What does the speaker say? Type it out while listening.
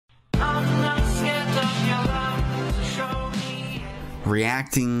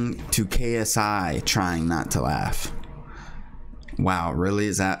reacting to KSI trying not to laugh. Wow, really?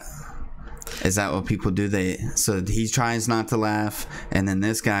 Is that what people do? So he tries not to laugh, and then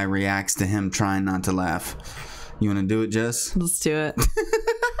this guy reacts to him trying not to laugh. You want to do it, Jess? Let's do it.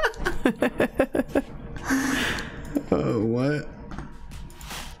 Oh, what?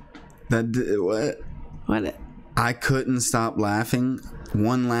 What? What? I couldn't stop laughing.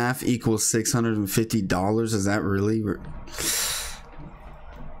 One laugh equals $650. Is that really?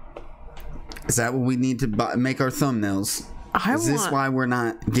 Is that what we need to make our thumbnails? Is this why we're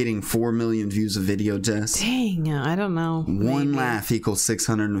not getting 4 million views a video, Jess? Dang, I don't know. One laugh equals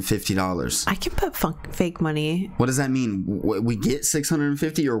 $650. I can put fake money. What does that mean? We get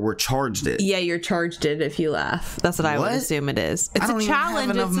 $650 or we're charged it? Yeah, you're charged it if you laugh. That's what I would assume it is. It's a challenge. I don't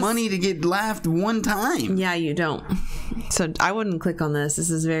even have enough money to get laughed one time. Yeah, you don't. So I wouldn't click on this. This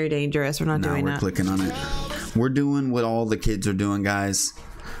is very dangerous. We're not doing that. We're clicking on it. We're doing what all the kids are doing, guys.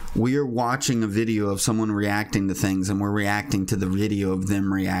 We are watching a video of someone reacting to things, and we're reacting to the video of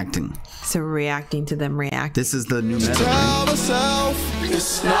them reacting. So we're reacting to them reacting. This is the new meta, right?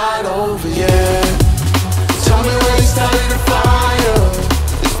 It's not over yet. Tell me where you started the fire.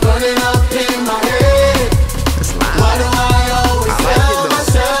 It's burning up in my head. Why do I always tell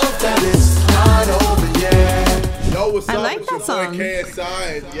myself that it's not over yet? Yo, what's up? I like that song.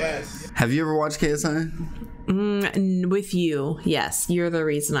 KSI, yes. Have you ever watched KSI? With you, yes. You're the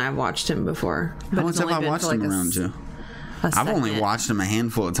reason I've watched him before. How much have I watched him around you? I've only watched him a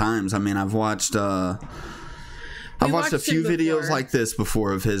handful of times. I mean, I've watched a few videos like this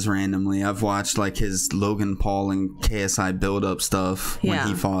before of his randomly. I've watched like his Logan Paul and KSI build up stuff when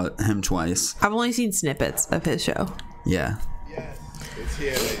he fought him twice. I've only seen snippets of his show. Yeah. Yes, it's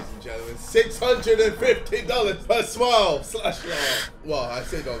here, ladies and gentlemen. $650 per smile / laugh. Well, I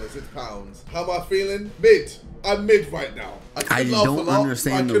say dollars, it's pounds. How am I feeling? Mid. I'm mid right now. I don't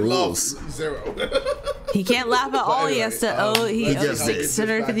understand the rules. Zero. He can't laugh at all. He has to owe. He owes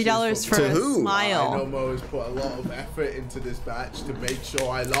 $650 for a smile. I know Mo has put a lot of effort into this batch to make sure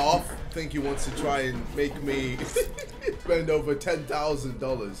I laugh. I think he wants to try and make me spend over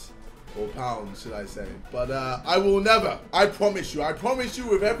 $10,000. Or pounds, should I say. But I will never. I promise you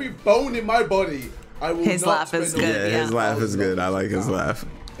with every bone in my body, I will his not laugh is good. Yeah, his laugh is good. I like his laugh.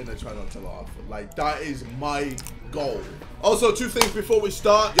 And I try not to laugh. Like, that is my goal. Also, 2 things before we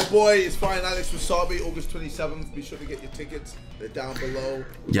start. Your boy is fighting Alex Wasabi August 27th. Be sure to get your tickets. They're down below.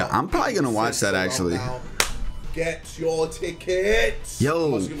 Yeah, I'm probably going to watch that, actually. Get your tickets.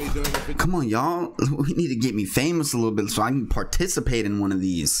 Yo, come on, y'all. We need to get me famous a little bit so I can participate in one of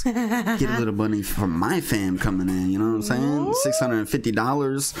these. Get a little money from my fam coming in. You know what I'm saying?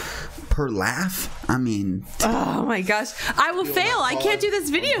 $650 per laugh. I mean, oh my gosh, I will fail. I can't do this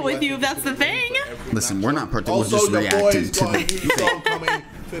video with you if that's the thing. Listen, we're not participating. We're just reacting to the new song coming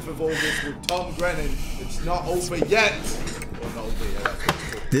 5th of August with Tom Grennan. It's not over yet. Well, not over yet.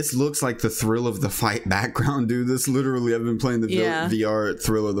 This looks like the Thrill of the Fight background, dude. This literally, I've been playing the VR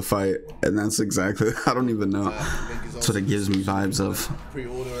Thrill of the Fight, and that's exactly, I don't even know. That's what it gives me vibes of.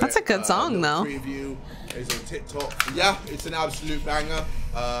 That's a good song, though. Preview is on TikTok. Yeah, it's an absolute banger.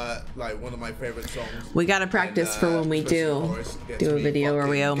 Like one of my favorite songs. We gotta practice for when we do a video where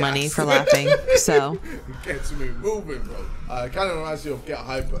we owe money for laughing. So it gets me moving, bro. Kind of reminds me of Get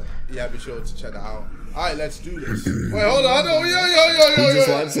Hyper. Yeah, be sure to check that out. All right, let's do this. Wait, hold on. Oh, yo. We just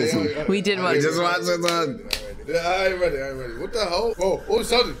watched this one. We did watch. We just watched this one. I ain't ready. What the hell? Oh, all of a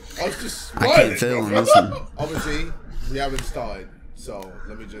sudden, I was just smiling. I can't feel on this one. Obviously, we haven't started, so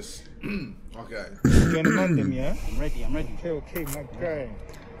let me just. Okay. Join London, yeah? I'm ready. Okay, my guy.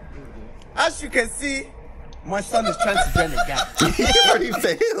 As you can see, my son is trying to join the gang. You already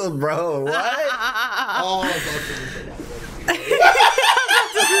failed, bro. What?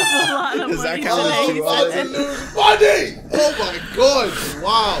 Is that kind of money? Oh my god!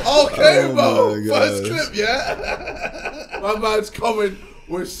 Wow. Okay, bro. First clip, yeah. My man's coming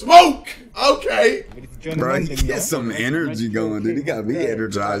with smoke. Okay. Bro, he get some energy going, dude. He got me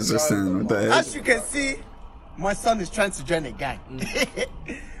energized just then. What the heck? As you can see, my son is trying to join the gang.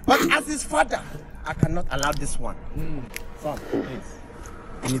 But as his father, I cannot allow this one. Son, please.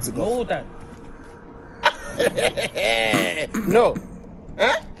 You need to go. No.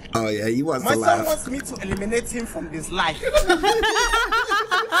 Huh? Oh yeah, he wants to laugh. My son wants me to eliminate him from this life.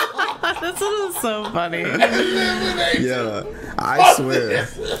 This is so funny. Yeah, I swear.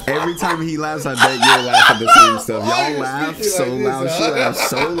 Every time he laughs, I bet you'll laugh at the same stuff. Y'all laugh so loud. She laughs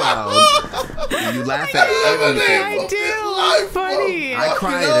so loud. You laugh at everything. I do. It's funny. I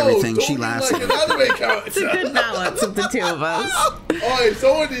cry at everything. She laughs like at an anime character. It's a good balance of the two of us. Oi,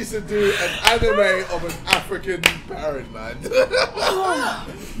 someone needs to do an anime of an African parent, man.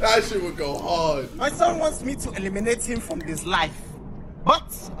 That shit would go hard. My son wants me to eliminate him from this life,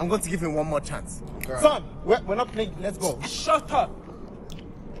 but I'm going to give him one more chance. Okay. Son, we're not playing. Let's go. Shut up.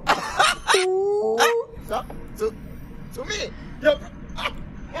 Stop. To me. Yo.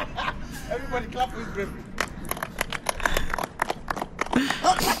 Everybody clap for his baby.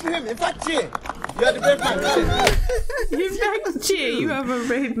 Oh, clap for him. In fact, cheer. You are the brave man. In fact, cheer. You have a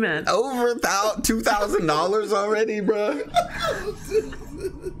brave man. Over $2,000 already, bro.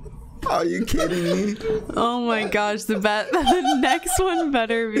 Are you kidding me? Oh my gosh, the next one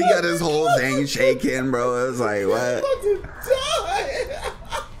better be. He got his whole thing shaking, bro. It was like, what?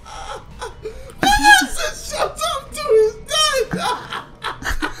 Shut up to his dad.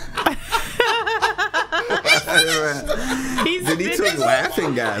 Then he took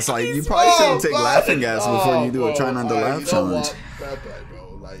laughing gas. Like, you probably shouldn't take laughing gas before you do a try not to laugh challenge. Bad,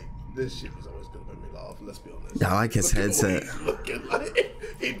 bro. Like, this shit was always gonna make me laugh. Let's be honest. I like his headset. He's looking like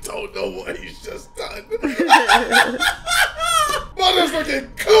he don't know what he's just done. Mother's looking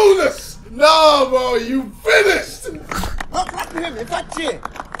clueless. No, bro, you finished. Oh, clap for him. In fact, cheer.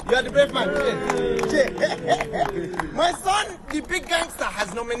 You are the brave man. Cheer. My son, the big gangster,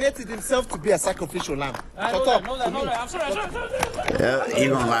 has nominated himself to be a sacrificial lamb. Shut up. I'm sorry. Yeah, he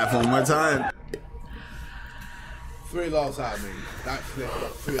gonna laugh one more time. 3 laughs out of me. That clip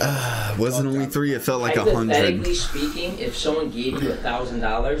got 3 wasn't only 3, it felt like 100. Hypothetically speaking, if someone gave you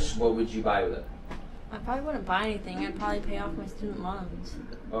 $1,000, what would you buy with it? I probably wouldn't buy anything. I'd probably pay off my student loans.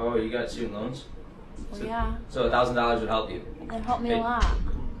 Oh, you got student loans? Well, yeah. So $1,000 would help you? It'd help me a lot.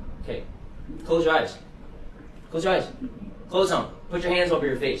 Okay. Close your eyes. Close your eyes. Close them. Put your hands over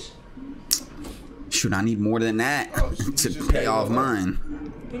your face. Shoot, I need more than that to pay off mine.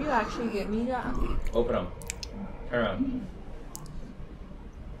 Can you actually get me that? Open them. Turn around.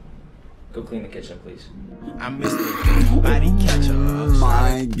 Go clean the kitchen, please. I missed the body catcher.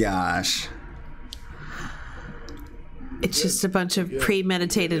 My gosh. It's just a bunch of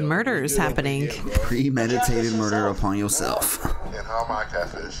premeditated murders happening. Premeditated murder upon yourself. And how am I a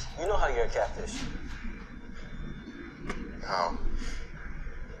catfish? You know how you're a catfish. How?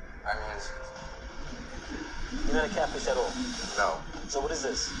 I mean, you're not a catfish at all. No. So what is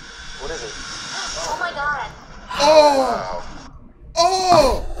this? What is it? Oh my god. Oh!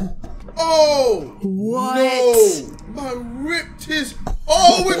 Oh! Oh! What? No! Man ripped his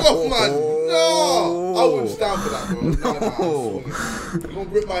whole wig off, man! No! I wouldn't stand for that, bro. No. You're gonna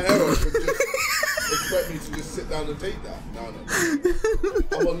rip my hair off and just expect me to just sit down and take that? No.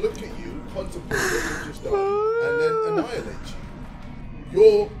 I'm gonna look at you, contemplate what you've just done, and then annihilate you.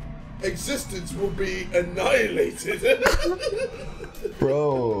 Your existence will be annihilated.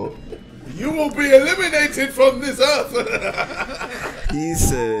 Bro. You will be eliminated from this earth. He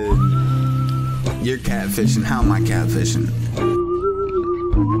said, you're catfishing. How am I catfishing?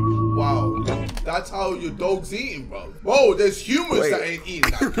 Wow. That's how your dog's eating, bro. Bro, there's humans that ain't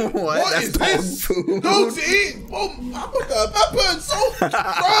eating that. What is this? Food? Dogs eating. Bro, I put that pepper and salt.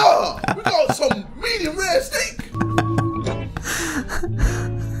 Bro, we got some medium rare steak.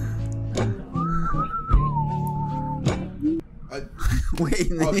 Wait,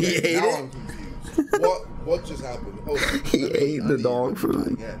 he ate it? I'm confused. What just happened? Hold on. He ate the dog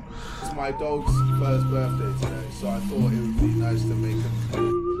food. It's my dog's first birthday today, so I thought it would be nice to make him.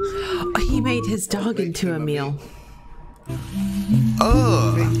 He made his dog into a meal.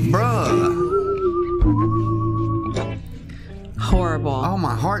 Bruh. Horrible. Oh,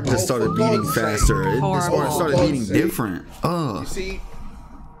 my heart just started beating faster. It just started beating different. You see,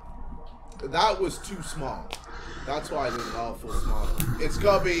 that was too small. That's why I didn't laugh for small. It's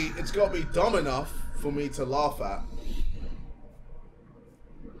gotta be dumb enough for me to laugh at.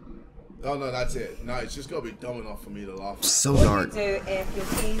 Oh no, that's it. No, it's just gotta be dumb enough for me to laugh at. So dark. What do you do if your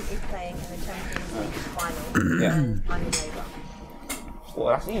team is playing in the Champions League final and I'm in Labour? Well,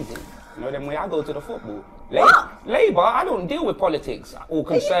 that's easy. You know, then when I go to the football. Labour, I don't deal with politics or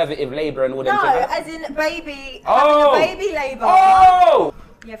conservative Labour and all them things. No, as in baby. Oh! Having a baby Labour. Oh!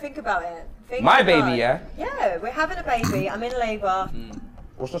 Yeah, think about it. My baby, yeah? Yeah, we're having a baby. I'm in Labour.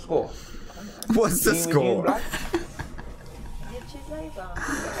 What's the score? What's the score? You choose Labour.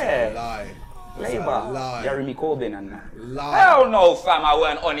 Yeah. Lie. Labour. Jeremy Corbyn and that. Lie. Hell no, fam, I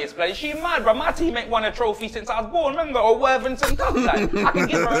weren't honest, blood. She mad, bro. My teammate won a trophy since I was born, remember? Or Worthington Cup, blood. I can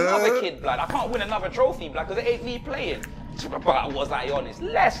give her another kid, blood. I can't win another trophy, blood, because it ain't me playing. But was I honest?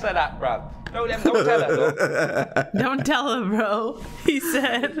 Less of that, bruv. Don't tell her, though. Don't tell her, bro. He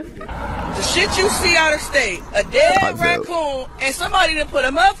said. The shit you see out of state, a dead raccoon, and somebody that put a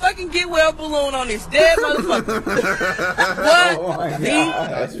motherfucking get well balloon on this dead motherfucker. What? Oh my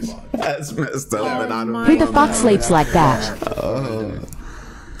God. That's messed up, but I don't Who the fuck sleeps like that?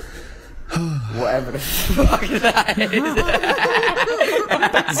 Whatever the fuck that is.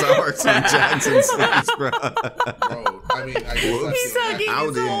 That's how some Jackson sleeps, bro. Bro, I mean, I guess He's hugging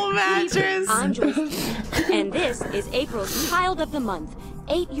his whole mattress. I'm Joyce, and this is April's Child of the Month,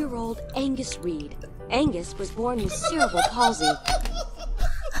 8-year-old Angus Reed. Angus was born with cerebral palsy.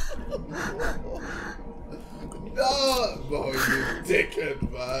 No, boy, you dickhead,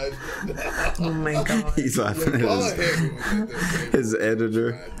 man. Oh my God. He's laughing at his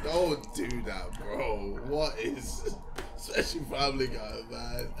editor. Man. Don't do that, bro. What is... Especially Family Guy,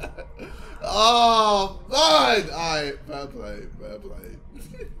 man. Oh, man. Alright, fair play.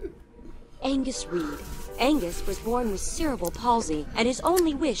 Angus Reed. Angus was born with cerebral palsy, and his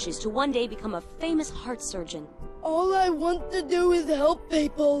only wish is to one day become a famous heart surgeon. All I want to do is help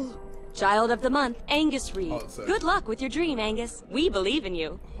people. Child of the Month, Angus Reed. Good luck with your dream, Angus. We believe in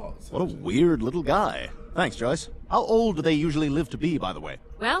you. What a weird little guy. Thanks, Joyce. How old do they usually live to be, by the way?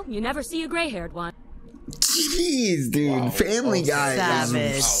 Well, you never see a gray-haired one. Jeez, dude. Wow. Family Guy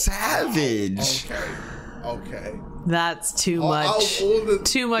is savage. Okay. That's too much.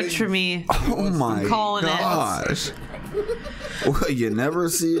 Too much for me. Oh my gosh. Well, you never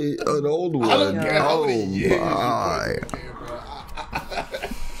see an old one. I don't care how many years my.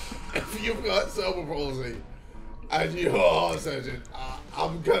 If you've got cerebral palsy and you're a heart surgeon,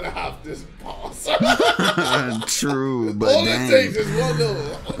 I'm gonna have this pass. True, but all dang. it takes is one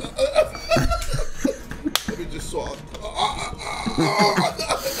little. Let me just sort of.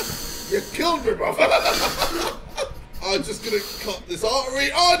 You killed me, brother. I'm just gonna cut this artery.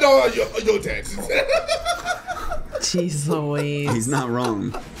 Oh no, you're dead. Jeez Louise. He's not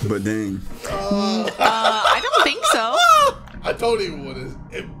wrong, but dang. I don't think so. I don't even want to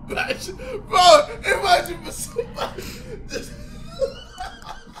imagine. Bro, imagine for somebody.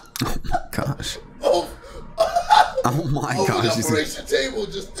 Oh my gosh. Oh my gosh. The operation table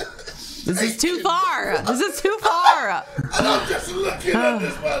just. This is too far. This is too far. And I'm just looking at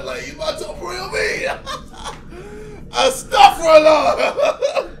this man like, you about to operate on me?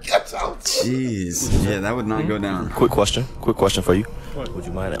 Astaghfirullah. Get out. Jeez. Yeah, that would not go down. Quick question for you. What? Would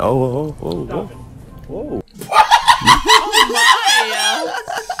you mind? Oh. Oh my.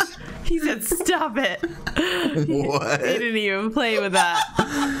 He said, stop it. What? He didn't even play with that.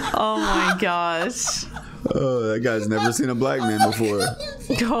 Oh my gosh. Oh, that guy's never seen a black man before.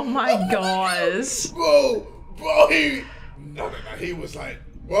 Oh my gosh. Bro, he was like,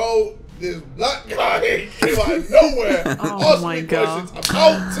 bro, this black guy came out of nowhere. Oh my God.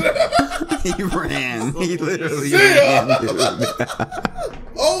 He ran. He literally ran, dude.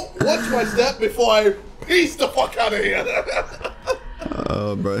 Oh, watch my step before I piece the fuck out of here.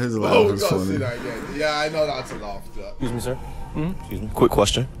 Oh, bro, his laugh is funny. See that again. Yeah, I know that's a laugh. Excuse me, sir. Excuse me. Quick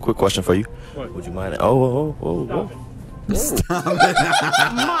question for you. What? Would you mind? Oh. Stop it.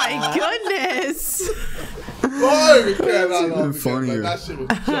 My goodness. Funnier.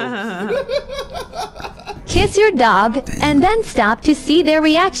 Kiss your dog and then stop to see their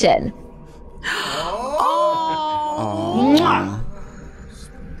reaction. Oh.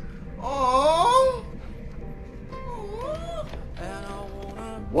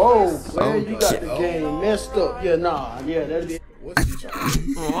 Whoa, player, you got the game messed up. Yeah, nah, yeah, that'd be. What's he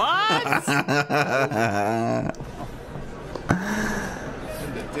trying? What?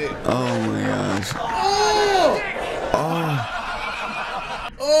 Oh my gosh.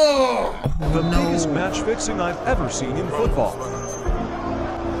 The biggest match fixing I've ever seen in football.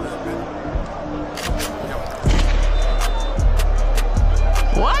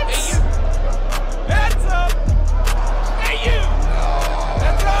 What? Hands up! Hey you!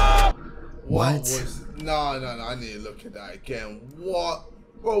 Hands up! What? No, I need to look at that again. What?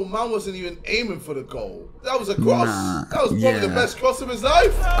 Bro, man wasn't even aiming for the goal. That was a cross. That was probably the best cross of his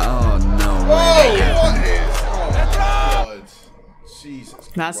life. Oh, no way. What is? Oh, my God. Jesus That's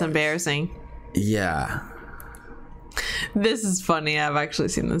Christ. Embarrassing. Yeah. This is funny. I've actually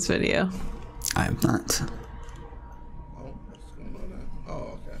seen this video. I have not.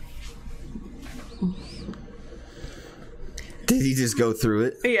 Oh, okay. Did he just go through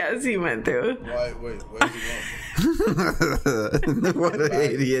it? Yes, he went through it. Wait, where's he going? What an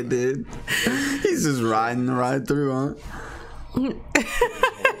idiot, dude. He's just riding the ride through, huh?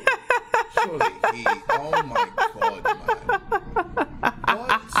 Surely oh my God, man.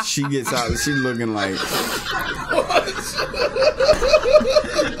 What? she gets out, she's looking like. What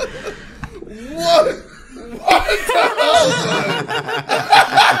the hell, man?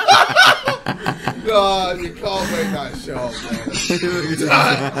 God, you can't make that shot, man. I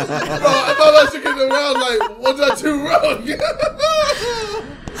thought I was looking around like, what did I do wrong?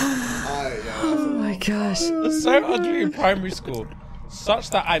 Oh my gosh. It's so ugly in primary school. Such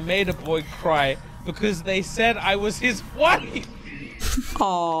that I made a boy cry because they said I was his wife.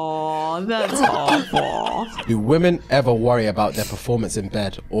 Oh, that's awful. Do women ever worry about their performance in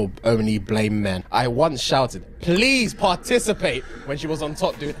bed or only blame men? I once shouted, please participate, when she was on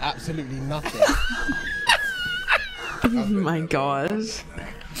top doing absolutely nothing. Oh my gosh.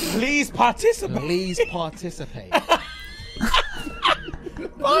 Please participate. Please participate.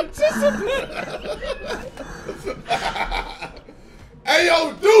 Participate. Hey,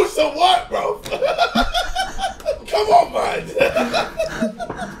 yo, do some work, bro. Come on, man.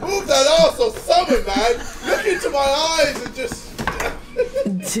 Move that ass or something, man. Look into my eyes and just...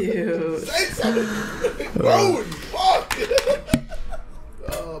 Dude. Say something. Bro, fuck.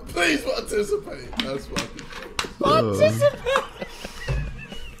 Please participate. That's fucking... Participate.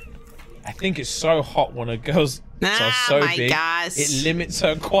 I think it's so hot when a girl's are so big, gosh. it limits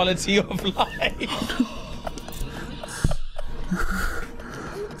her quality of life.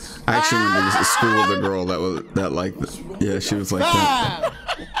 I actually went to school with a girl that like, yeah, she was like that.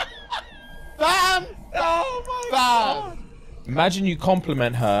 Bam! Oh my God! Imagine you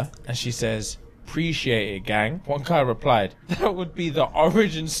compliment her and she says, "Appreciate it, gang." One guy replied, "That would be the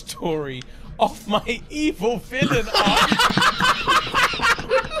origin story of my evil villain arc."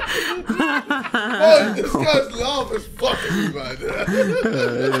 Oh, this guy's laugh is fucking me, man.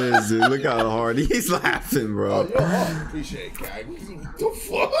 It is, dude. Look how hard he's laughing, bro. Oh, you're hard. Appreciate it, gang. What the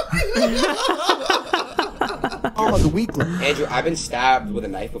fuck? Oh, the weakling. Andrew, I've been stabbed with a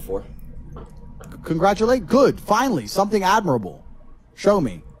knife before. Congratulate. Good. Finally, something admirable. Show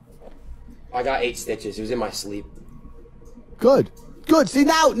me. I got 8 stitches. It was in my sleep. Good. Good. See,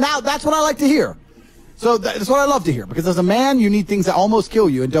 now that's what I like to hear. So that's what I love to hear, because as a man, you need things that almost kill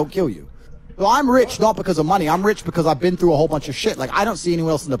you and don't kill you. So I'm rich not because of money. I'm rich because I've been through a whole bunch of shit. Like, I don't see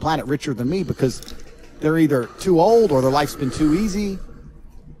anyone else on the planet richer than me because they're either too old or their life's been too easy.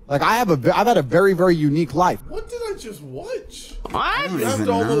 Like, I've had a very, very unique life. What did I just watch? What? You have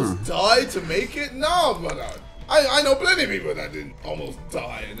to almost die to make it? No, brother. I know plenty of people that didn't almost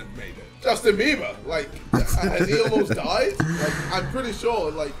die and have made it. Justin Bieber, like, has he almost died? Like, I'm pretty sure,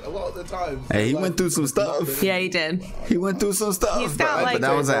 like, a lot of the times. Hey, he went through some stuff. Yeah, he did. He went through some stuff. He's got, like, but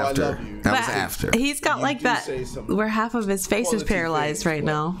that was after. That was after. He's got like that where half of his face is paralyzed right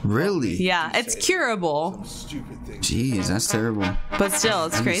now. Really? Yeah, it's curable. Jeez, that's terrible. But still,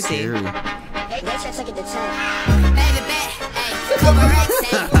 it's crazy. Scary.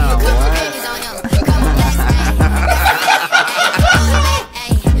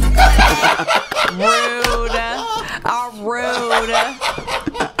 Rude.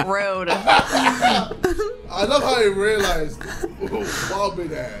 Rude. I love how he realized Bobby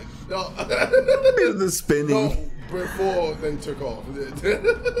had. No, the spinning. No, before they took off.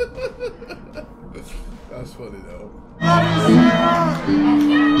 That's funny though.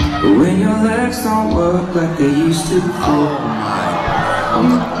 When your legs don't work like they used to before.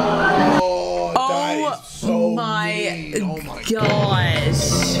 Oh my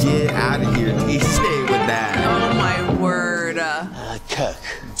gosh. Get out of here, DJ, with that. Oh my word. Kirk.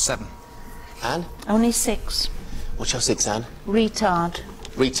 7. Anne? Only 6. What's your 6, Anne? Retard.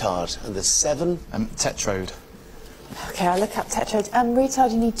 Retard. And the 7? Tetrode. Okay, I'll look up tetrode.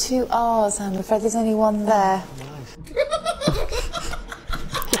 Retard, you need 2 R's. I'm afraid there's only one there.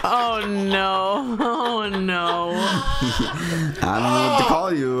 Oh no. Oh no. I don't know what to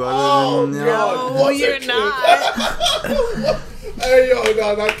call you. No, you're not. Hey, yo,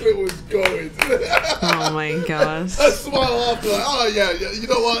 no, that clip was going. Oh my gosh. I smile after, like, oh yeah, you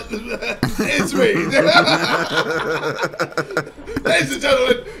know what? It's me. Ladies and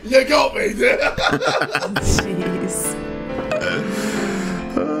gentlemen, you got me. Jeez.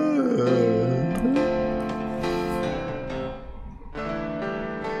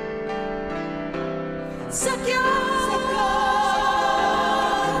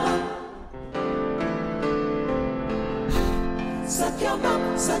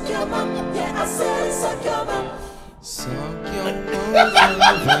 Suck your mom, yeah, I said suck your mom. Suck your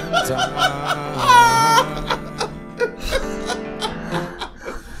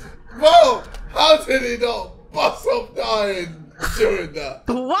Bro, how did he not bust up dying doing that?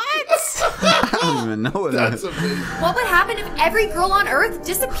 What? I don't even know what That's amazing. What would happen if every girl on Earth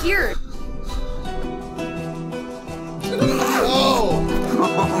disappeared? Oh!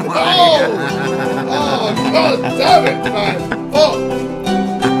 Oh, God damn it, man. Oh.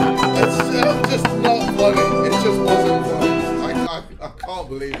 It's just not funny. It just wasn't funny. I can't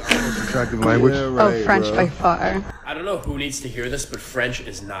believe that. Attractive language. Yeah, right, French bro. By far. I don't know who needs to hear this, but French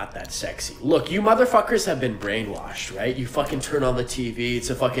is not that sexy. Look, you motherfuckers have been brainwashed, right? You fucking turn on the TV, it's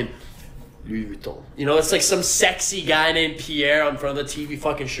a fucking Louis Vuitton. You know, it's like some sexy guy named Pierre on front of the TV,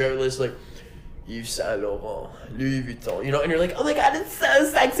 fucking shirtless, like Yves Saint Laurent, Louis Vuitton. You know, and you're like, oh my god, it's so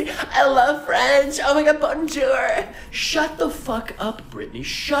sexy. I love French. Oh my god, bonjour. Shut the fuck up, Brittany.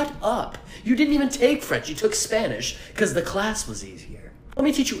 Shut up. You didn't even take French. You took Spanish because the class was easier. Let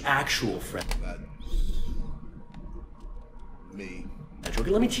me teach you actual French. Me. Okay,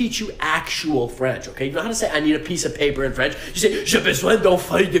 let me teach you actual French, okay? You know how to say, I need a piece of paper in French? You say, j'ai besoin d'un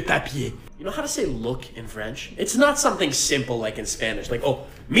feuille de papier. You know how to say look in French? It's not something simple like in Spanish, like, oh,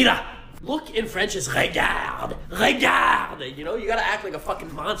 mira. Look in French is regarde, regarde. You know, you gotta act like a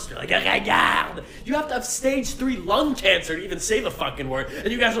fucking monster, like regarde. You have to have stage 3 lung cancer to even say the fucking word.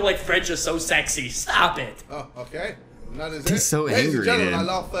 And you guys are like, French is so sexy. Stop it. Oh, okay. And that is He's it. so Ladies angry, and gentlemen, dude.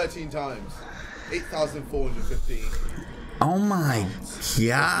 I laughed 13 times. 8,415. Oh my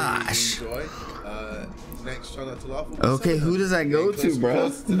gosh. Enjoy. Next, try not to laugh. Okay, who does that go to,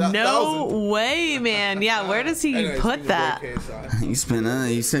 bro? No way, man. Yeah, where does he put that? You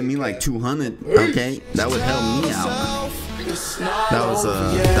sent me like 200. Okay, that would help me out. That was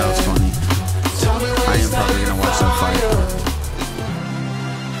funny. I am probably